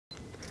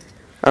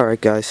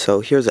Alright guys, so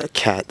here's a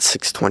CAT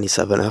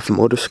 627F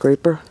motor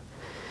scraper.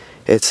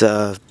 It's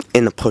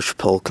in the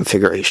push-pull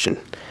configuration.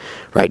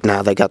 Right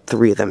now they got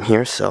 3 of them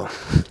here, so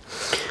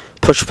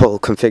push-pull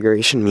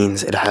configuration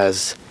means it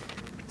has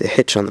the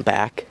hitch on the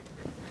back,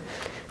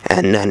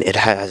 and then it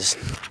has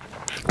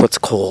what's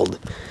called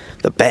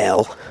the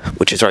bail,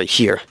 which is right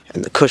here,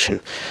 and the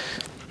cushion.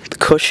 The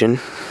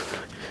cushion,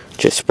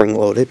 just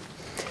spring-loaded,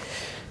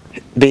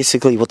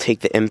 basically will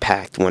take the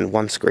impact when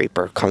one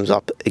scraper comes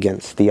up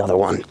against the other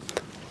one.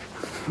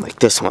 Like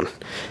this one.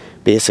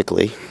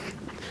 Basically,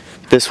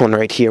 this one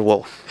right here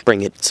will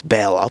bring its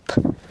bail up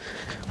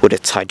with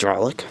its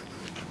hydraulic,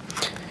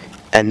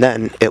 and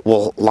then it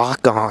will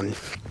lock on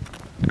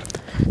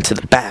to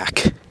the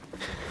back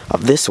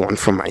of this one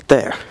from right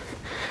there.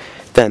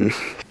 Then,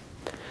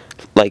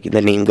 like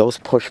the name goes,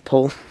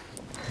 push-pull.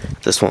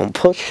 This one will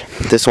push,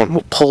 this one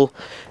will pull,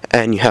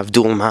 and you have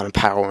dual amount of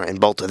power, and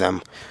both of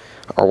them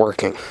are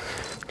working.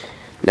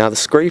 Now the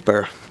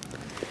scraper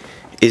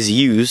is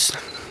used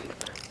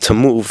to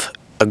move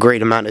a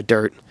great amount of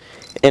dirt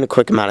in a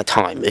quick amount of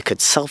time. It could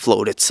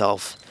self-load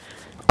itself,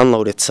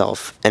 unload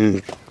itself,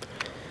 and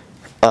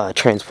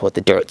transport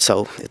the dirt.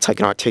 So it's like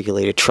an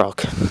articulated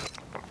truck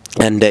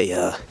and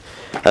a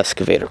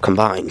excavator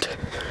combined.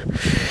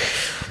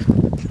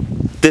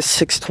 This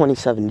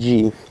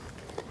 627G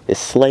is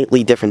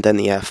slightly different than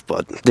the F,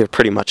 but they're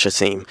pretty much the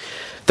same.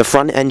 The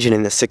front engine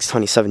in the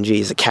 627G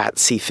is a CAT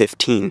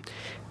C15.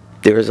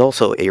 There is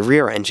also a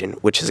rear engine,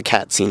 which is a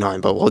CAT C9,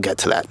 but we'll get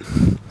to that.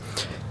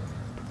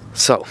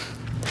 So,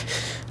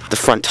 the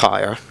front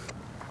tire,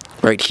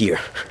 right here.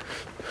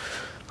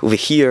 Over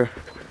here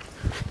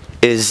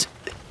is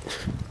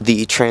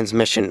the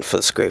transmission for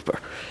the scraper.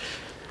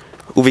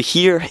 Over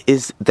here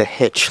is the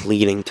hitch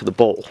leading to the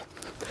bowl.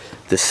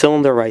 The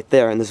cylinder right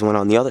there, and there's one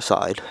on the other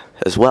side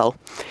as well,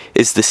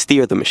 is to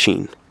steer the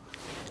machine.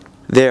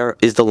 There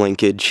is the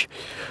linkage,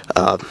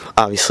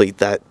 obviously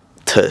that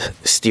to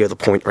steer the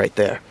point right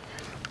there.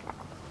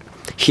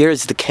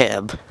 Here's the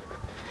cab,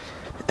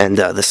 and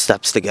the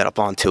steps to get up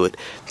onto it.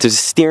 There's a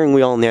steering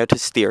wheel in there to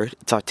steer it.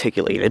 It's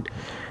articulated,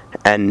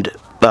 and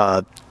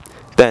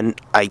then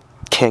I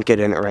can't get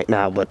in it right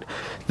now, but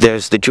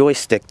there's the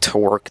joystick to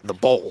work the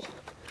bowl.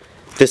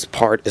 This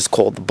part is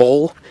called the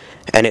bowl,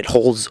 and it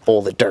holds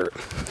all the dirt.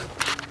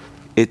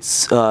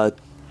 It's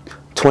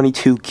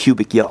 22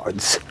 cubic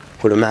yards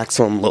with a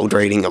maximum load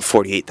rating of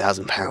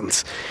 48,000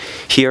 pounds.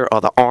 Here are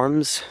the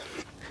arms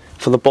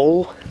for the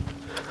bowl,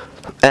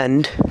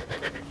 and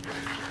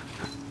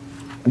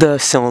the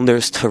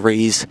cylinders to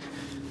raise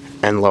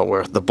and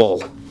lower the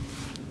bowl.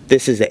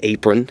 This is the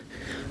apron.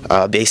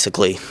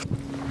 Basically,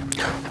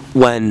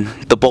 when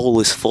the bowl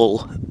is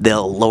full,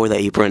 they'll lower the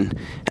apron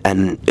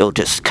and it'll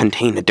just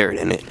contain the dirt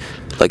in it,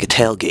 like a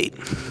tailgate.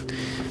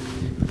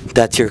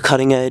 That's your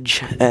cutting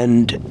edge,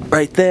 and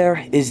right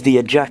there is the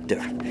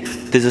ejector.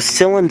 There's a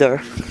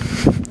cylinder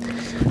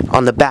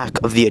on the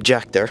back of the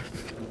ejector,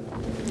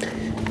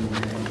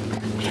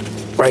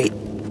 right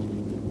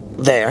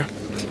there.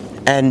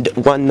 And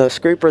when the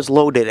scraper is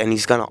loaded and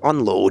he's going to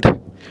unload,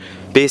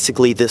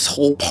 basically this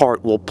whole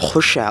part will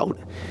push out.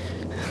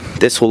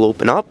 This will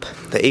open up,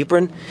 the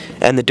apron,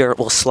 and the dirt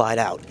will slide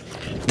out.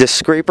 The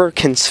scraper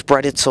can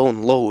spread its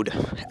own load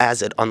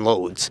as it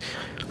unloads,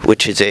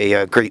 which is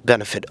a great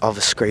benefit of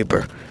a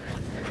scraper.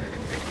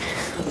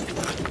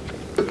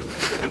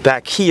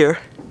 Back here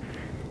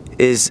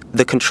is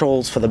the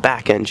controls for the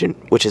back engine,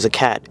 which is a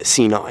CAT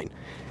C9,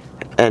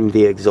 and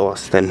the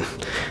exhaust and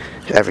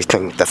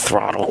everything, the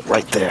throttle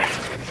right there.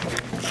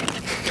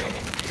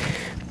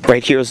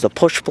 Right here is the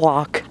push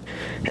block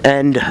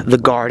and the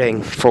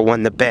guarding for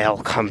when the bail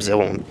comes, it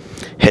won't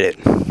hit it.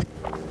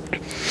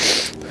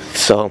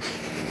 So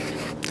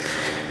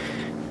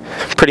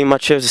pretty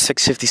much there's a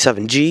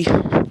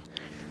 657G.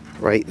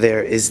 Right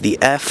there is the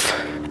F.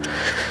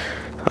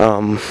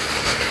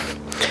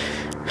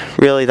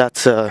 Really,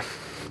 that's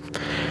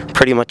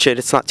pretty much it.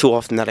 It's not too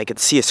often that I get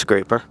to see a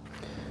scraper.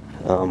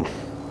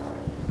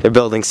 They're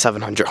building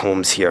 700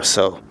 homes here,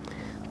 so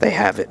they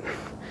have it.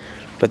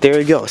 But there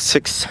you go,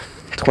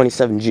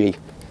 627G.